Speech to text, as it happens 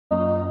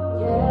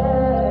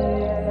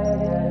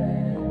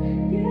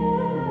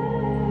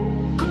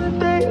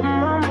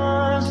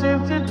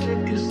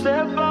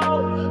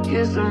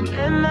get some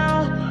in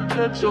now.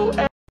 Cut your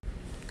ass.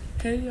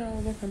 Hey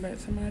y'all, welcome back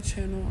to my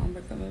channel. I'm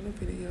back with another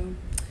video.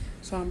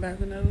 So I'm back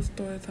with another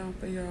story time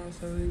for y'all,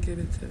 so we can get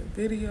into the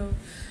video.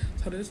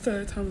 So this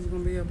story time is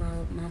gonna be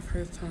about my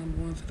first time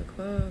going to the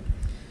club.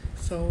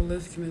 So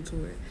let's get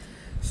into it.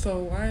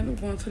 So I ended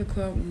up going to the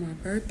club on my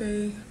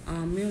birthday.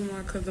 Me and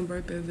my cousin's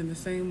birthday is in the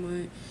same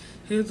month.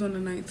 His on the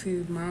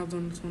 19th, mine's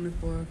on the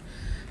 24th.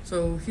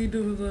 So he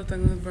do his little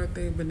thing on his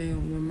birthday, but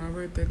then when my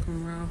birthday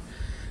come around,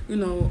 you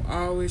know,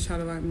 I always try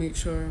to like make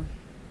sure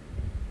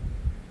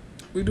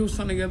we do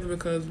something together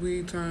because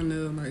we turn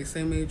the like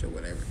same age or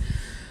whatever.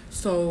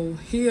 So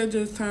he had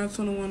just turned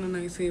 21 on the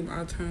 19th.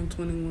 I turned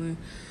 21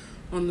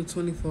 on the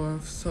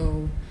 24th.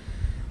 So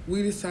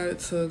we decided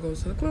to go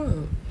to the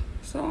club.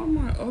 So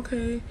I'm like,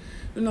 okay,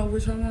 you know,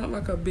 which I'm not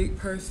like a big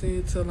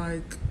person to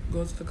like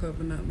go to the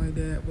club or nothing like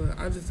that, but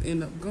I just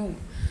end up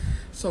going.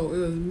 So it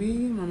was me,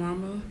 my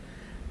mama,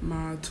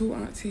 my two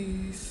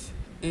aunties,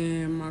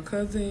 and my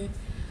cousin,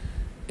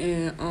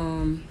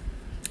 and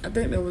I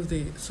think that was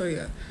it. So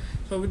yeah.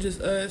 So we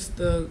just us.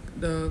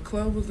 The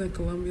club was in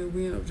Columbia.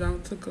 We ended up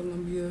driving to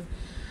Columbia,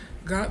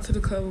 got to the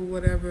club or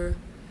whatever.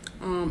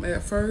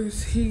 At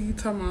first he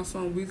told my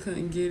son we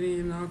couldn't get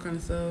in and all kind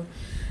of stuff.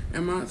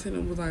 And my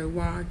attendant was like,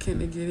 why can't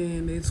they get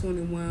in? They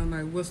 21,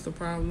 like what's the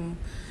problem?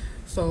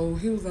 So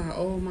he was like,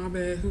 oh my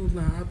bad. He was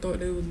like, I thought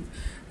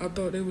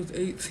they was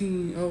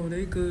 18. Oh,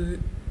 they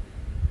good.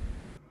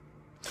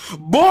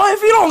 Boy,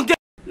 if you don't get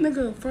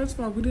Nigga, first of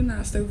all, we did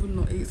not say we was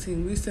no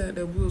 18. We said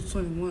that we was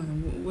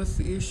 21. What's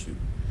the issue?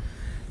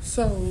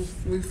 So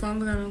we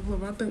finally got in the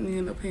club. I think we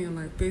ended up paying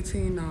like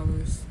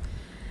 $15.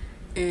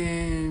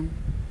 And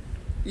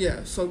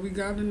yeah, so we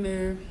got in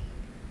there.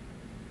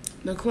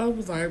 The club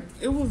was like,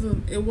 it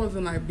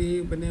wasn't like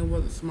big, but then it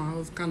wasn't small. It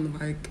was kind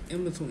of like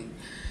in between.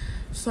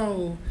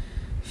 So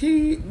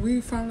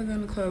we finally got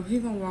in the club. He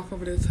gonna walk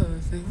over there to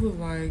us, and he was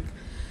like,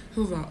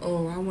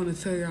 oh, I want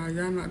to tell y'all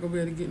not gonna be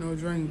able to get no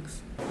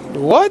drinks.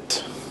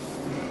 What?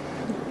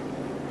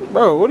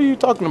 Bro, what are you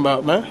talking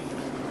about, man?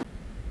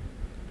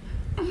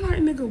 I'm like,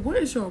 nigga, what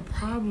is your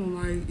problem?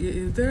 Like,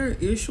 is there an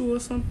issue or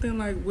something,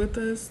 like, with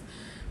us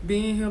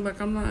being here?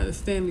 Like, I'm not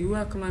understanding. You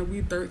acting like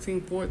we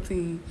 13,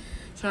 14,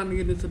 trying to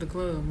get into the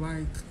club.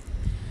 Like,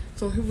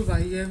 so he was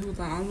like, yeah, he was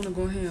like, I want to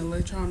go ahead and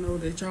let y'all know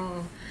that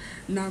y'all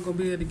not going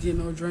to be able to get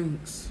no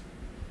drinks.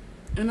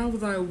 And I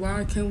was like,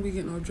 why can't we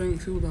get no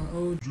drinks? He was like,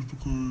 oh, just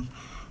because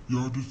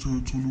y'all just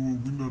turned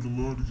 21, we not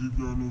allowed to give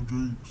y'all no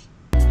drinks.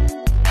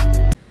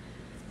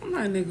 I'm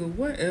like, nigga,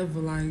 whatever.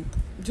 Like,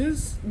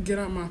 just get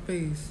out my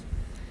face.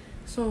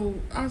 So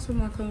I told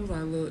my cousin,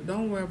 like, look,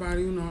 don't worry about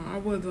it. You know, I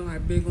wasn't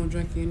like big on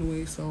drinking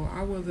anyway, so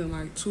I wasn't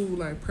like too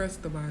like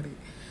pressed about it.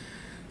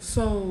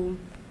 So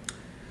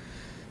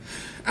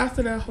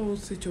after that whole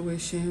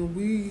situation,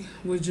 we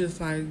was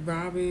just like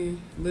vibing,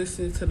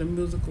 listening to the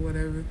music or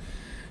whatever.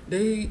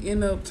 They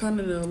end up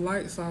turning the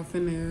lights off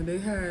in there. They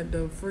had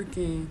the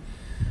freaking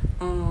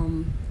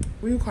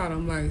what do you call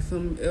them, like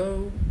some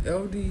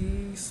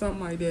LDE,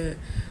 something like that,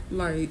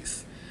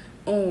 lights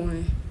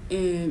on,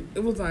 and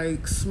it was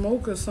like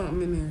smoke or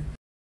something in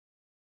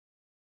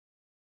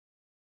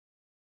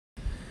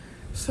there.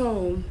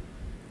 So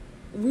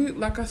we,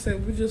 like I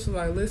said, we just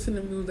like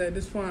listening to music. At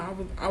this point,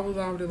 I was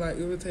already like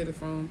irritated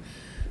from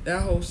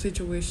that whole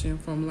situation,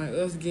 from like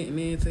us getting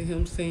into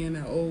him saying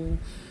that, oh,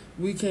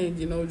 we can't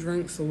get no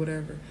drinks or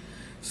whatever.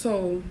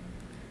 So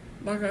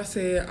like I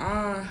said,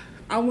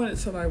 I wanted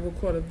to like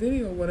record a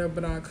video or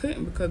whatever, but I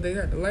couldn't because they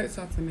had the lights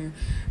off in there.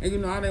 And you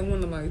know, I didn't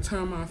want to like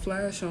turn my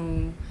flash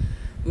on,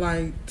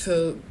 like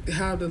to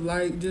have the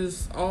light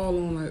just all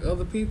on like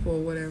other people or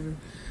whatever.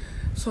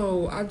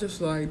 So I just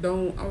like I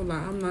was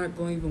like, I'm not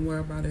going to even worry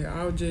about it.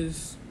 I'll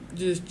just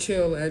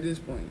chill at this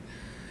point.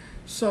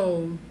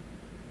 So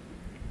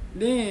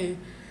then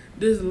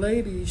this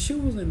lady, she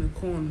was in the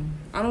corner.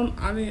 I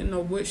didn't know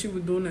what she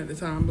was doing at the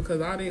time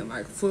because I didn't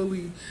like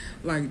fully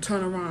like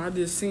turn around. I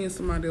just seen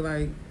somebody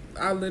like,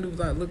 I literally was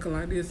like looking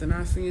like this, and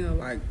I seen her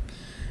like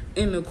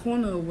in the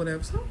corner or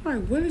whatever. So I'm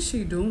like, what is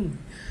she doing?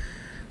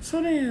 So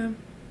then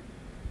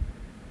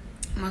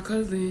my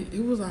cousin, he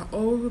was like,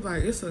 oh, he was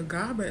like, it's a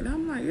guy back there.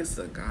 I'm like, it's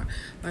a guy.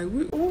 Like,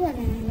 we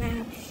wasn't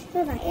loud. He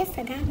was like, it's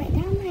a guy back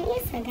there. I'm like,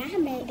 it's a guy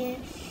back there.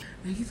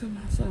 And he told me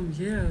something,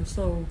 yeah.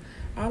 So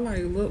I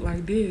like look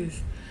like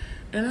this,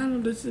 and I know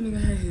this nigga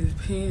had his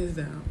pants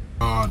down.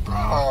 God, bro.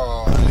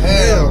 Oh,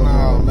 hell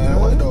no, man.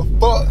 What the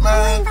fuck,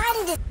 man?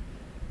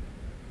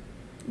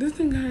 This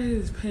thing had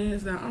his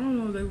pants down. I don't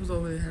know if they was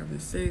over there having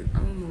sex. I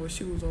don't know if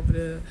she was over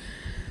there,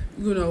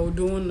 you know,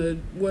 doing the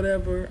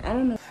whatever. I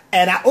don't know.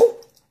 and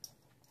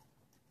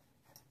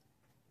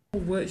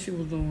What she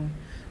was doing.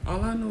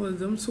 All I know is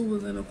them two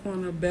was in the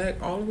corner,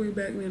 all the way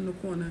back in the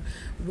corner.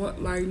 What,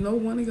 like, no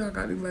one of y'all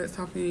got these lights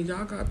off in.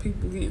 Y'all got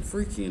people getting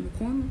freaky in the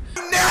corner.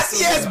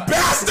 nasty ass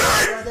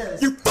bastard!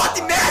 You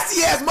fucking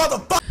nasty ass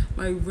motherfucker!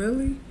 Like,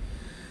 really?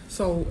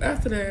 So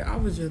after that, I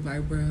was just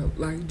like, bro,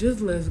 like, just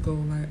let's go.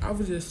 Like, I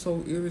was just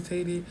so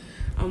irritated.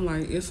 I'm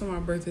like, it's on my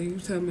birthday. You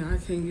tell me I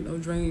can't get no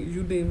drink.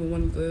 You didn't even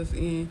want us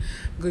in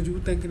because you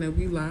thinking that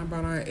we lying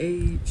about our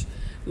age.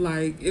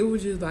 Like, it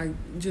was just like,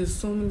 just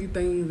so many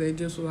things that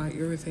just would like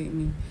irritate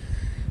me.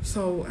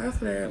 So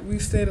after that, we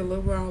stayed a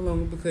little while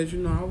longer because, you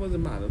know, I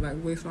wasn't about to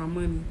like waste my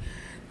money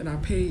that I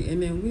paid.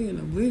 And then we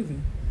ended up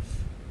leaving.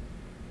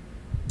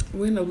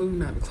 We ended up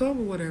leaving out the club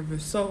or whatever.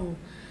 So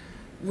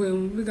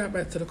when we got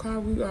back to the car,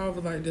 we all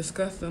was like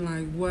discussing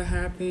like what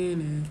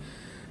happened,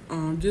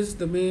 and just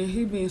the man,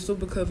 he being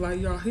stupid, because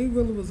like, y'all, he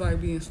really was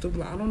like being stupid.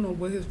 Like, I don't know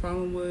what his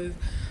problem was.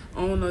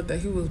 I don't know that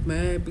he was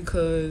mad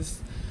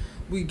because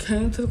we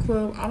came to the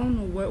club. I don't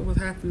know what was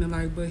happening,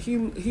 like, but he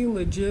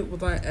legit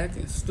was like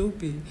acting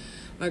stupid.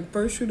 Like,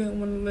 first you didn't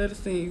want to let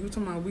us in. You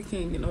talking about we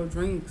can't get no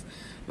drinks.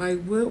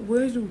 Like,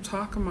 what is you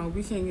talking about?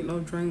 We can't get no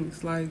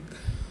drinks. Like,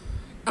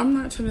 I'm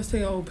not trying to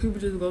say, oh, people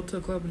just go to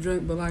the club and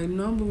drink, but like,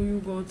 normally when you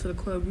go to the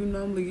club, you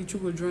normally get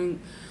you a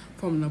drink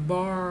from the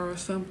bar or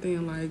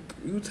something. Like,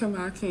 you tell me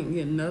I can't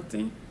get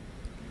nothing.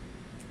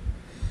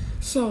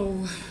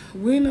 So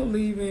we end up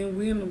leaving.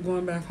 We end up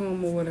going back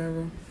home or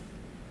whatever.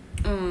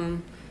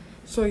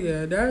 So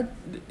yeah,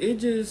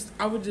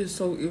 I was just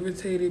so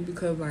irritated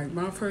because like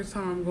my first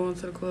time going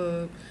to the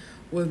club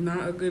was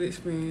not a good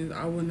experience.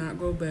 I would not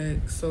go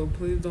back. So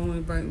please don't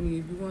invite me.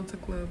 If you going to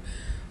the club,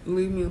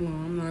 leave me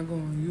alone. I'm not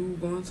going. You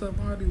going to a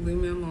party, leave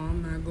me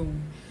alone. I'm not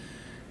going.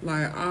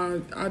 Like,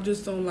 I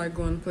just don't like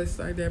going to places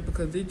like that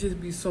because it just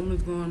be so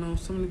much going on.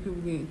 So many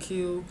people getting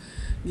killed,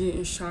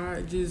 getting shot.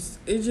 It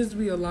just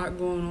be a lot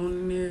going on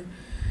in there.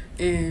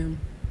 And,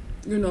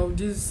 you know,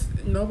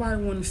 just nobody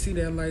want to see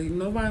that. Like,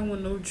 nobody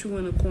want to know you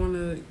in the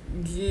corner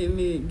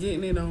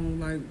getting it on.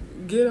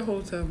 Like, get a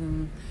hotel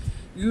room.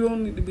 You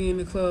don't need to be in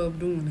the club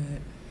doing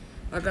that.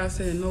 Like I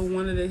said, no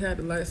wonder they had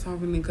the lights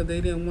off in there because they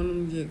didn't want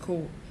them to get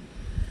caught.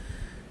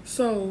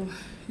 So,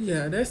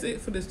 yeah, that's it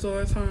for the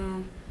story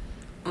time.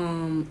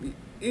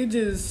 It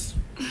just,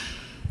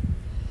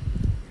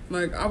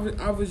 like, I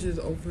was just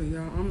over it,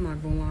 y'all. I'm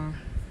not gonna lie.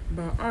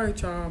 But,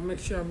 alright, y'all. Make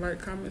sure y'all like,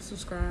 comment,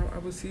 subscribe. I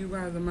will see you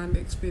guys in my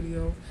next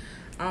video.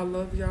 I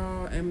love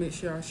y'all, and make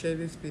sure y'all share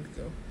this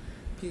video.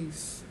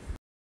 Peace.